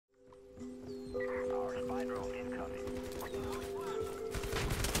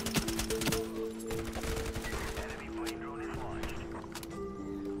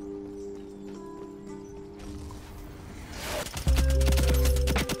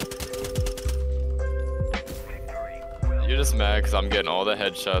You're just mad because I'm getting all the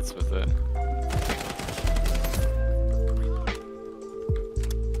headshots with it.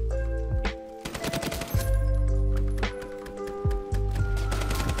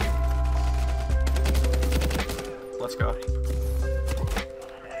 Let's go.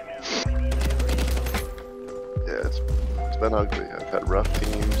 Yeah, it's been ugly. I've had rough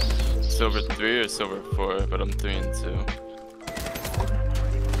teams. Silver 3 or silver 4, but I'm 3 and 2.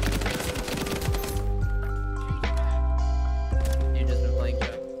 You just been playing Joe?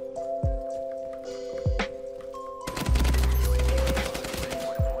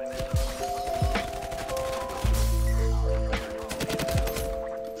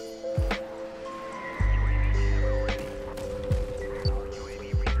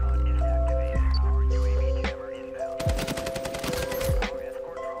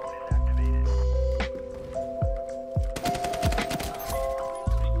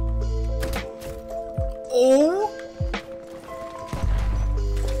 Oh!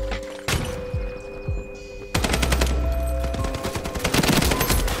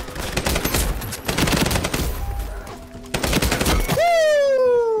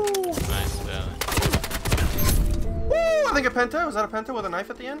 Nice, yeah. Woo! I think a penta. Was that a penta with a knife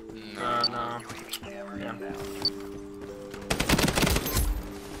at the end? No. No. Yeah.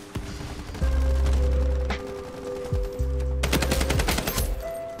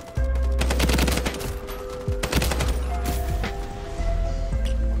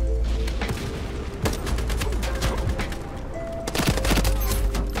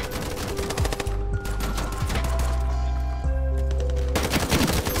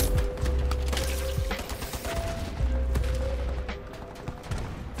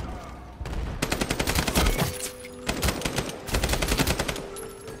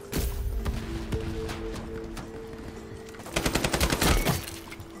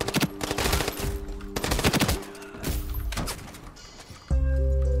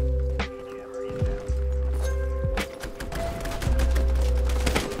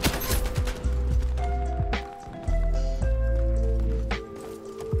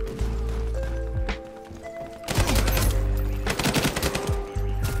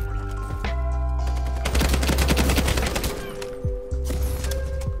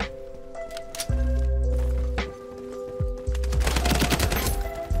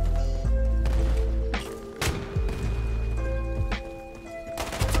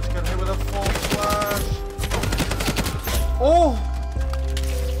 Oh!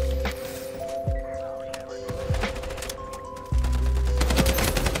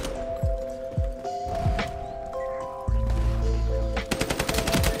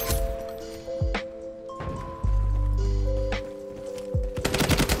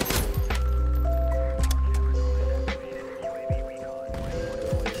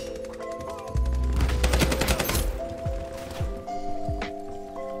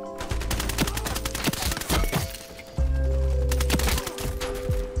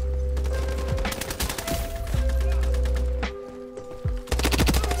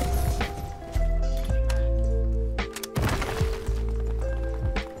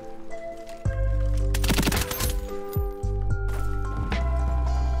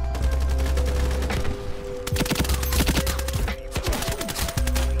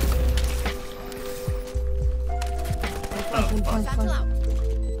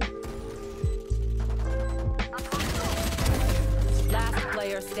 Last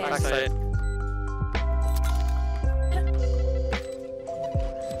player standing. Backside.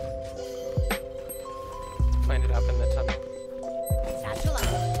 Find it up in the tunnel.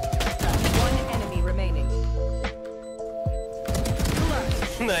 One enemy remaining.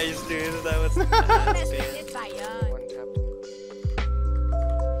 Nice, dude. That was nasty. One tap.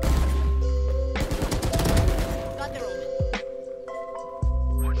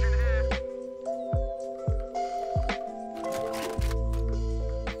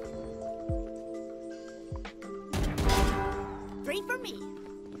 Three for me.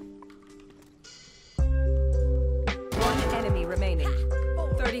 One enemy remaining.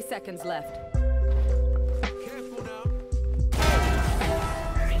 30 seconds left. Careful now.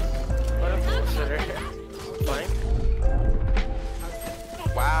 What a bullshitter. Flank.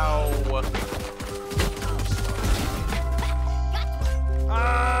 Wow.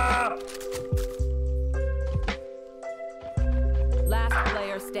 Ah! Last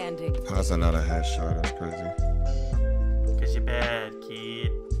player standing. How's that not a headshot? That's crazy. Cause you're bad,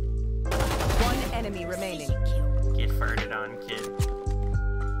 kid. One enemy remaining. Get farted on, kid.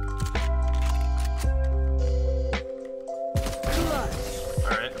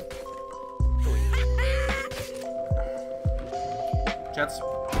 Alright. Jets.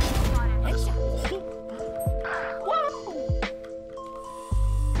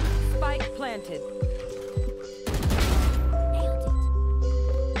 planted.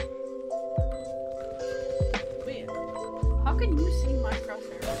 Wait, how can you see my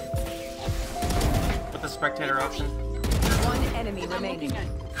crosshair? With the spectator option. One enemy I'm remaining. looking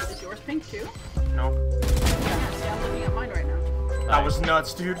at. Is yours pink too? No. Yeah, see, I'm looking at mine right now. That was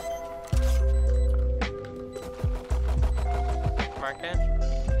nuts, dude. Mark it.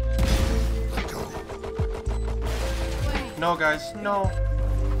 No, guys, no.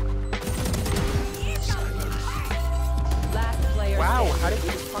 Last player Wow, standing. how did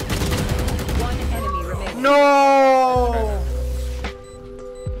you fucking... One enemy remaining. No!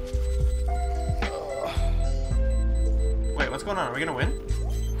 Wait, what's going on? Are we gonna win?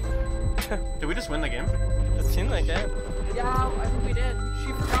 Did we just win the game? It seemed like it. Yeah, I think we did.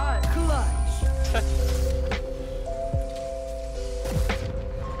 She forgot. Clutch.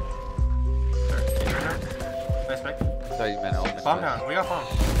 Nice pick. So you meant Omen. Bomb down. We got bomb.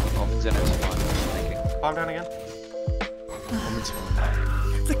 Omen's in his spawn. Thinking. Bomb down again. Omen's fine.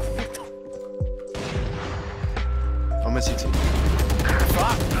 Omen CT.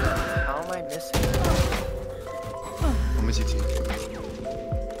 Fuck! How am I missing? Omen CT.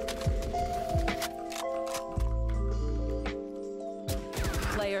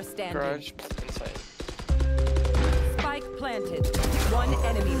 Player standing. Garage inside. Spike planted. One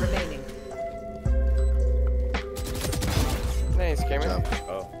enemy remaining. Nice, Cameron. Jump.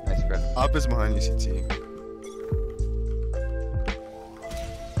 Oh. Nice grab. Op is behind you, CT.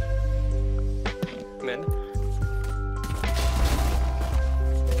 Mid.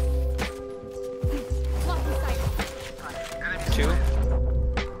 Two.